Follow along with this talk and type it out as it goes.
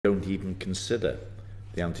don't even consider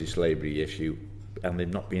the anti-slavery issue, and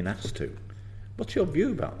they've not been asked to. What's your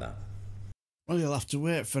view about that? Well, you'll have to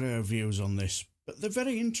wait for her views on this, but they're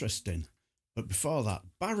very interesting. But before that,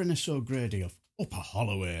 Baroness O'Grady of Upper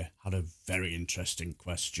Holloway had a very interesting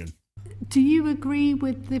question. Do you agree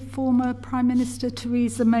with the former Prime Minister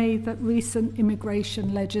Theresa May that recent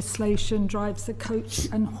immigration legislation drives a coach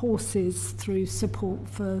and horses through support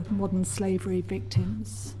for modern slavery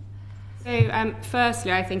victims? So,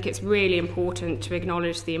 firstly, I think it's really important to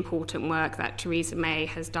acknowledge the important work that Theresa May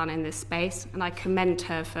has done in this space, and I commend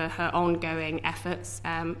her for her ongoing efforts.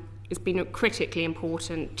 It's been critically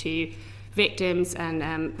important to victims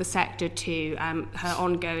and the sector to her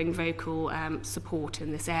ongoing vocal support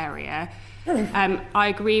in this area. I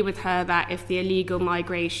agree with her that if the Illegal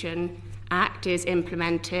Migration Act is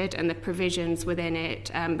implemented and the provisions within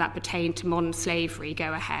it that pertain to modern slavery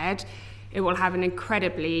go ahead, it will have an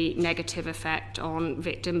incredibly negative effect on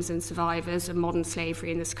victims and survivors of modern slavery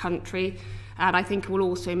in this country. And I think it will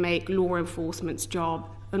also make law enforcement's job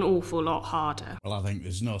an awful lot harder. Well, I think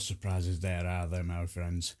there's no surprises there, are there, my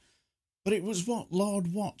friends? But it was what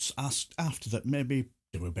Lord Watts asked after that maybe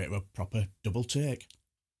do a bit of a proper double take.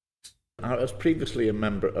 I was previously a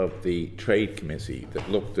member of the Trade Committee that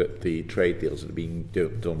looked at the trade deals that are being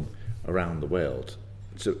done around the world.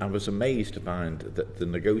 So I was amazed to find that the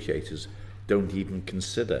negotiators don't even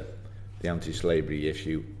consider the anti-slavery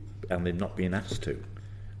issue, and they've not been asked to.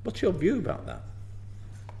 What's your view about that?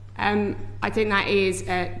 I think that is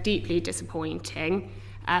deeply disappointing.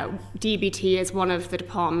 DBT is one of the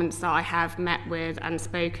departments that I have met with and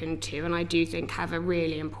spoken to, and I do think have a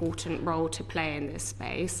really important role to play in this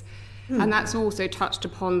space. And that's also touched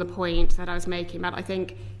upon the point that I was making about, I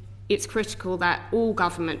think it's critical that all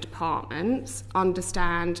government departments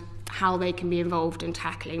understand how they can be involved in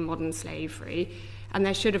tackling modern slavery. And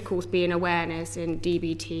there should, of course, be an awareness in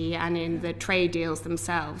DBT and in the trade deals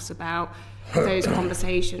themselves about those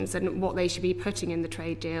conversations and what they should be putting in the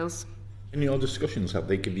trade deals. In your discussions, have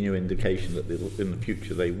they given you indication that in the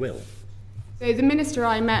future they will? So the minister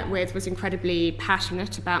I met with was incredibly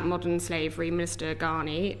passionate about modern slavery, Minister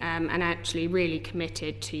Ghani, and actually really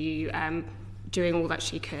committed to doing all that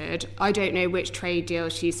she could. I don't know which trade deal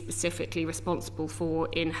she's specifically responsible for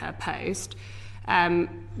in her post,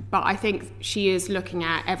 but I think she is looking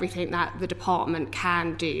at everything that the department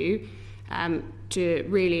can do to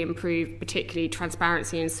really improve particularly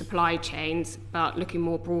transparency in supply chains, but looking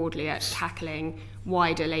more broadly at tackling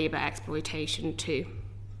wider labour exploitation too.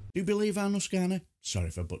 Do you believe Ghani? Sorry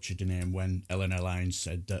if I butchered your name when Eleanor Lyons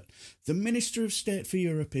said that the Minister of State for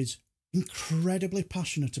Europe is incredibly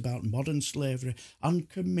passionate about modern slavery and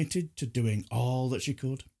committed to doing all that she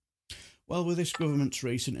could. Well, with this government's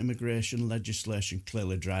recent immigration legislation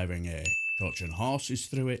clearly driving a coach and horses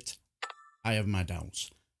through it, I have my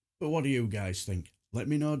doubts. But what do you guys think? Let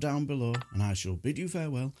me know down below, and I shall bid you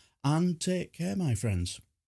farewell and take care, my friends.